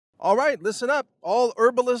All right, listen up. All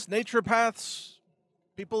herbalists, naturopaths,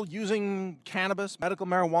 people using cannabis, medical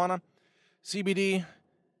marijuana, CBD,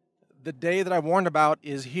 the day that I warned about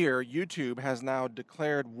is here. YouTube has now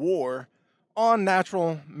declared war on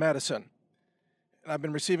natural medicine. And I've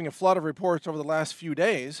been receiving a flood of reports over the last few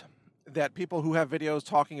days that people who have videos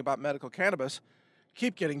talking about medical cannabis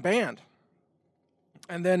keep getting banned.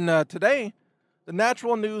 And then today, the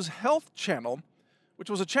Natural News Health Channel, which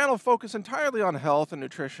was a channel focused entirely on health and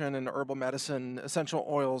nutrition and herbal medicine, essential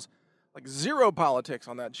oils, like zero politics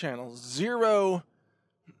on that channel, zero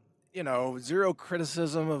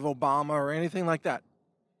criticism of Obama or anything like that.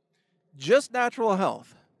 Just natural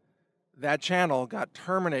health. That channel got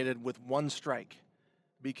terminated with one strike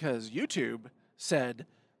because YouTube said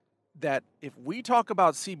that if we talk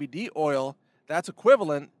about CBD oil, that's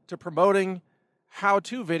equivalent to promoting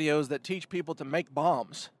how-to videos that teach people to make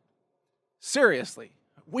bombs. Seriously,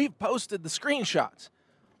 we've posted the screenshots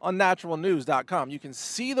on naturalnews.com. You can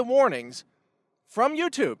see the warnings from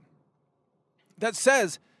YouTube that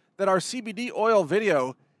says that our CBD oil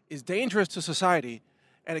video is dangerous to society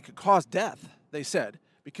and it could cause death, they said,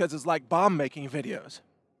 because it's like bomb-making videos.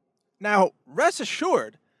 Now, rest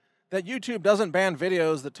assured that YouTube doesn't ban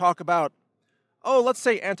videos that talk about, let's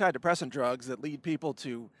say antidepressant drugs that lead people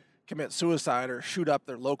to commit suicide or shoot up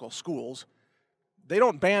their local schools. They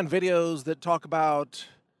don't ban videos that talk about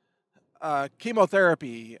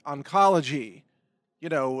chemotherapy, oncology,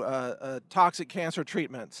 toxic cancer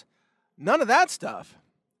treatments. None of that stuff.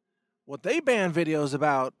 What they ban videos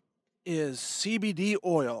about is CBD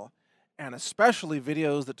oil, and especially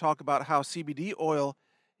videos that talk about how CBD oil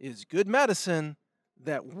is good medicine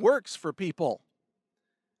that works for people.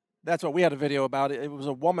 That's what we had a video about. It was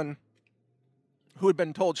a woman who had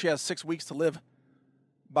been told she has 6 weeks to live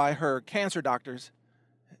by her cancer doctors,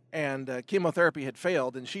 and chemotherapy had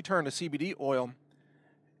failed, and she turned to CBD oil.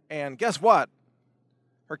 And guess what?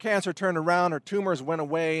 Her cancer turned around, her tumors went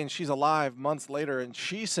away, and she's alive months later. And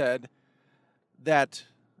she said that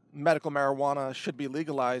medical marijuana should be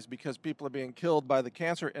legalized because people are being killed by the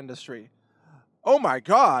cancer industry. Oh my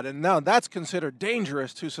God, and now that's considered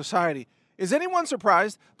dangerous to society. Is anyone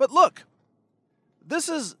surprised? But look,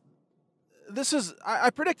 I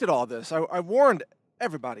predicted all this. I warned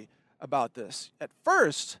everybody about this. At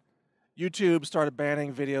first, YouTube started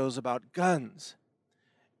banning videos about guns.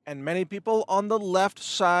 And many people on the left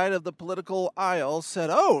side of the political aisle said,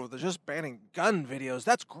 oh, they're just banning gun videos.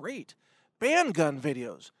 That's great. Ban gun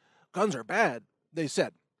videos. Guns are bad, they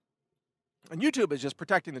said. And YouTube is just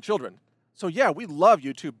protecting the children. So yeah, we love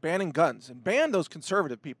YouTube banning guns and ban those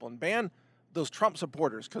conservative people and ban those Trump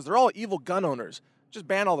supporters because they're all evil gun owners. Just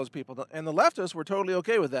ban all those people. And the leftists were totally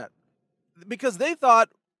okay with that because they thought,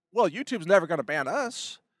 well, YouTube's never going to ban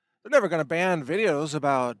us. They're never going to ban videos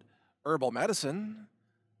about herbal medicine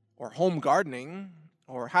or home gardening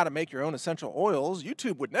or how to make your own essential oils.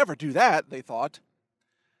 YouTube would never do that, they thought.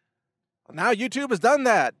 Now YouTube has done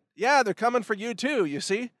that. Yeah, they're coming for you too, you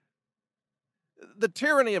see? The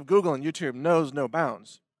tyranny of Google and YouTube knows no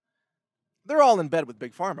bounds. They're all in bed with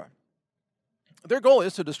Big Pharma. Their goal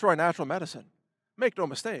is to destroy natural medicine. Make no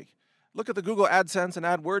mistake. Look at the Google AdSense and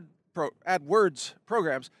AdWords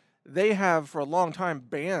programs. They have for a long time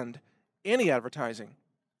banned any advertising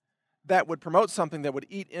that would promote something that would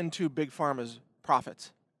eat into Big Pharma's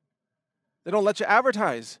profits. They don't let you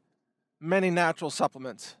advertise many natural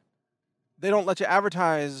supplements. They don't let you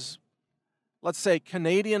advertise, let's say,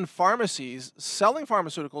 Canadian pharmacies selling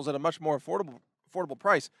pharmaceuticals at a much more affordable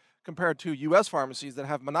price compared to U.S. pharmacies that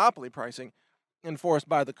have monopoly pricing enforced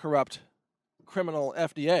by the corrupt criminal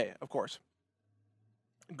FDA, of course.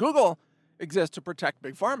 Google exists to protect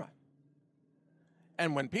Big Pharma.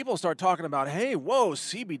 And when people start talking about, hey, whoa,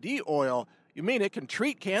 CBD oil, you mean it can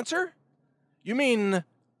treat cancer? You mean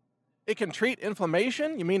it can treat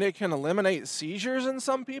inflammation? You mean it can eliminate seizures in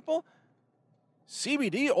some people?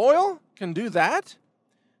 CBD oil can do that?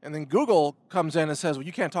 And then Google comes in and says, well,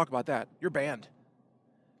 you can't talk about that. You're banned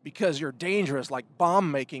because you're dangerous, like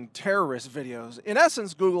bomb-making terrorist videos. In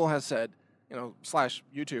essence, Google has said, /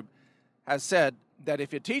 YouTube, has said that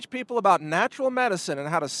if you teach people about natural medicine and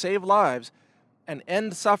how to save lives and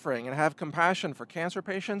end suffering and have compassion for cancer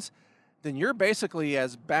patients, then you're basically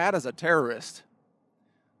as bad as a terrorist.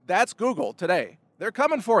 That's Google today. They're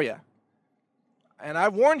coming for you. And I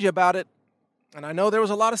warned you about it. And I know there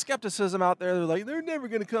was a lot of skepticism out there. They're like, they're never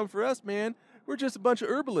going to come for us, man. We're just a bunch of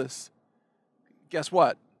herbalists. Guess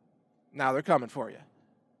what? Now they're coming for you.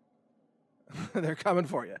 They're coming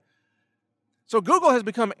for you. So Google has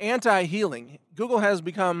become anti-healing. Google has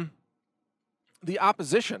become the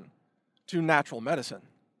opposition to natural medicine.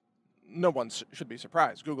 No one should be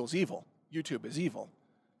surprised. Google's evil. YouTube is evil.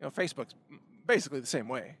 Facebook's basically the same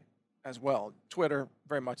way as well. Twitter,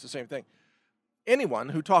 very much the same thing. Anyone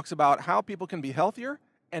who talks about how people can be healthier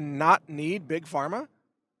and not need big pharma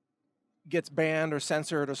gets banned or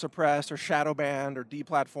censored or suppressed or shadow banned or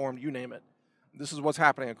deplatformed, you name it. This is what's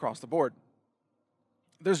happening across the board.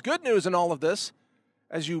 There's good news in all of this.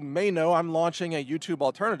 As you may know, I'm launching a YouTube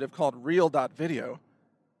alternative called Real.video.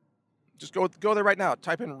 Just go there right now.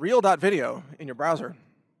 Type in Real.video in your browser.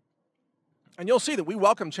 And you'll see that we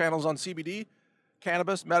welcome channels on CBD,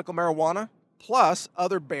 cannabis, medical marijuana, plus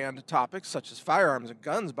other banned topics such as firearms and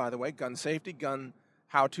guns, by the way, gun safety, gun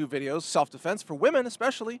how-to videos, self-defense for women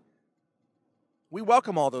especially. We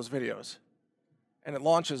welcome all those videos. And it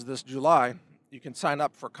launches this July. You can sign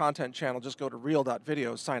up for a content channel. Just go to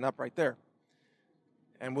Real.video, sign up right there.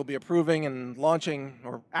 And we'll be approving and launching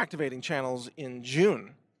or activating channels in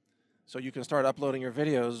June. So you can start uploading your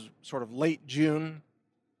videos sort of late June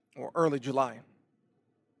or early July.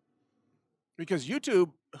 Because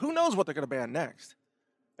YouTube, who knows what they're going to ban next?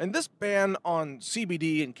 And this ban on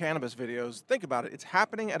CBD and cannabis videos, think about it. It's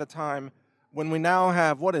happening at a time when we now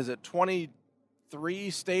have, 23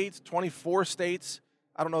 states, 24 states,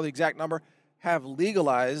 I don't know the exact number, have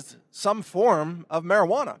legalized some form of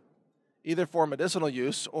marijuana, either for medicinal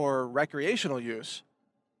use or recreational use.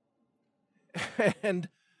 And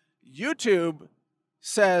YouTube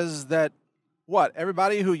says that,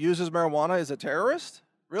 everybody who uses marijuana is a terrorist?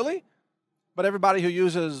 Really? But everybody who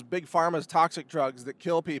uses Big Pharma's toxic drugs that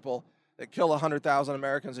kill people, that kill 100,000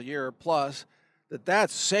 Americans a year plus,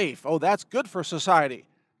 that's safe. Oh, that's good for society.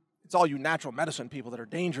 It's all you natural medicine people that are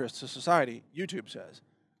dangerous to society, YouTube says.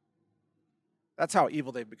 That's how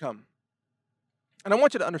evil they've become. And I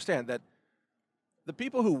want you to understand that the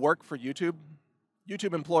people who work for YouTube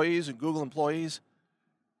employees and Google employees,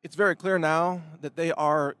 it's very clear now that they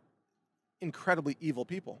are incredibly evil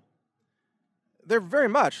people. They're very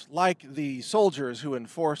much like the soldiers who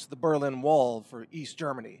enforced the Berlin Wall for East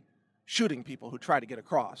Germany, shooting people who tried to get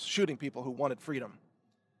across, shooting people who wanted freedom.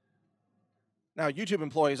 Now, YouTube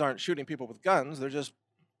employees aren't shooting people with guns.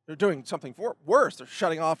 They're doing something worse. They're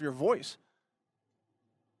shutting off your voice.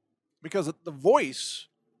 Because the voice,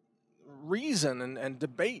 reason, and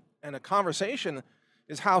debate and a conversation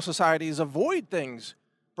is how societies avoid things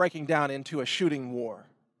breaking down into a shooting war.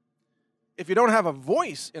 If you don't have a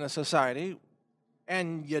voice in a society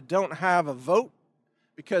and you don't have a vote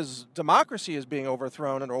because democracy is being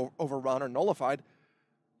overthrown and overrun or nullified,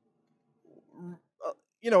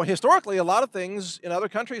 historically, a lot of things in other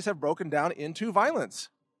countries have broken down into violence.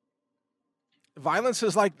 Violence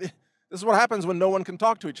is this is what happens when no one can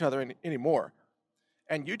talk to each other anymore.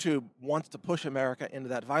 And YouTube wants to push America into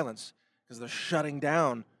that violence because they're shutting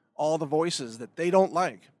down all the voices that they don't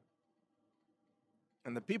like.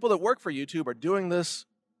 And the people that work for YouTube are doing this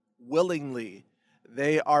willingly.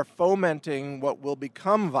 They are fomenting what will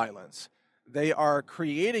become violence. They are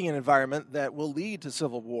creating an environment that will lead to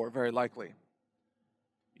civil war, very likely.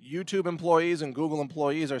 YouTube employees and Google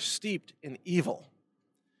employees are steeped in evil.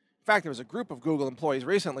 In fact, there was a group of Google employees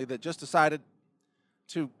recently that just decided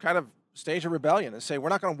to kind of stage a rebellion and say, we're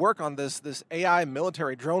not going to work on this AI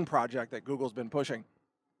military drone project that Google's been pushing.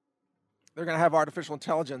 They're going to have artificial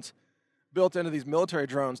intelligence built into these military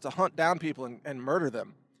drones to hunt down people and murder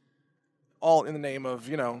them, all in the name of,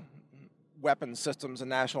 weapons systems and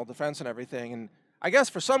national defense and everything. And I guess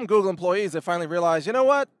for some Google employees, they finally realized, you know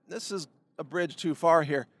what, this is a bridge too far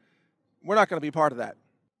here. We're not going to be part of that.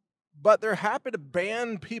 But they're happy to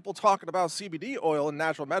ban people talking about CBD oil and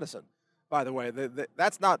natural medicine, by the way.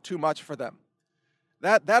 That's not too much for them.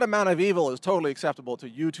 That amount of evil is totally acceptable to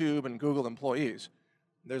YouTube and Google employees.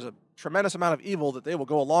 There's a tremendous amount of evil that they will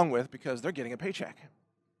go along with because they're getting a paycheck.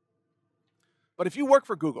 But if you work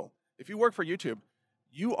for Google, if you work for YouTube,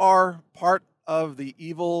 you are part of the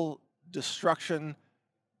evil destruction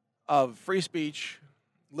of free speech,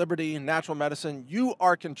 liberty, and natural medicine. You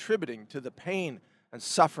are contributing to the pain and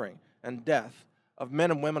suffering and death of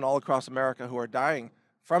men and women all across America who are dying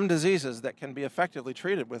from diseases that can be effectively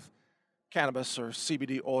treated with cannabis or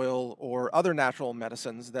CBD oil or other natural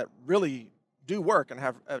medicines that really do work and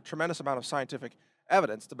have a tremendous amount of scientific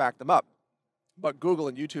evidence to back them up. But Google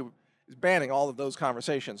and YouTube is banning all of those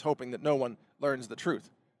conversations, hoping that no one learns the truth.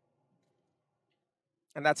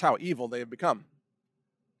 And that's how evil they have become.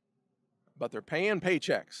 But they're paying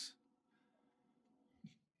paychecks.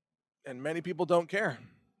 And many people don't care.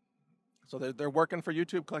 So they're working for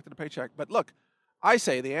YouTube, collecting a paycheck. But look, I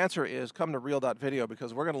say the answer is come to Real.video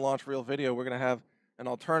because we're going to launch Real Video. We're going to have an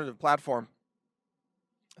alternative platform,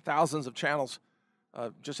 thousands of channels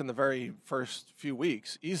just in the very first few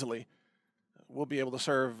weeks, easily. We'll be able to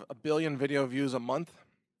serve 1 billion video views a month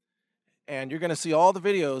and you're going to see all the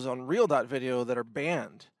videos on Real.video that are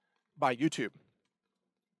banned by YouTube.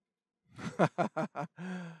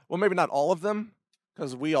 Well, maybe not all of them,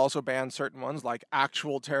 because we also ban certain ones, like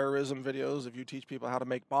actual terrorism videos. If you teach people how to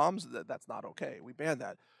make bombs, that's not okay. We ban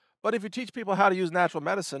that. But if you teach people how to use natural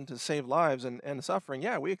medicine to save lives and suffering,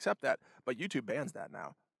 yeah, we accept that. But YouTube bans that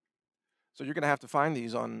now. So you're going to have to find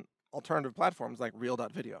these on alternative platforms like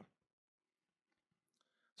Real.video.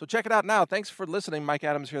 So check it out now. Thanks for listening. Mike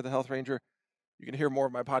Adams here, the Health Ranger. You can hear more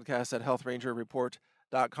of my podcast at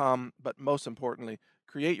healthrangerreport.com. But most importantly,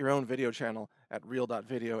 create your own video channel at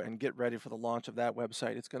Real.video and get ready for the launch of that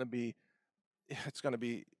website. It's going to be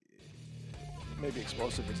maybe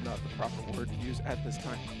explosive is not the proper word to use at this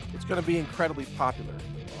time. It's going to be incredibly popular.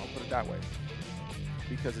 I'll put it that way.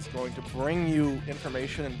 Because it's going to bring you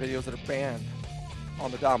information and videos that are banned on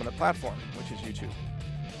the dominant platform, which is YouTube.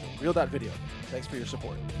 Real.video. Thanks for your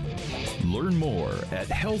support. Learn more at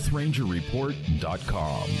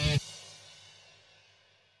healthrangerreport.com.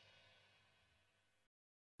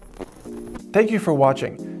 Thank you for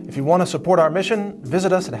watching. If you want to support our mission,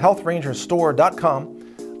 visit us at healthrangerstore.com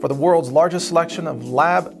for the world's largest selection of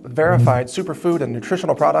lab-verified superfood and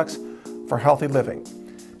nutritional products for healthy living.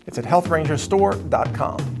 It's at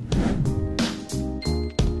healthrangerstore.com.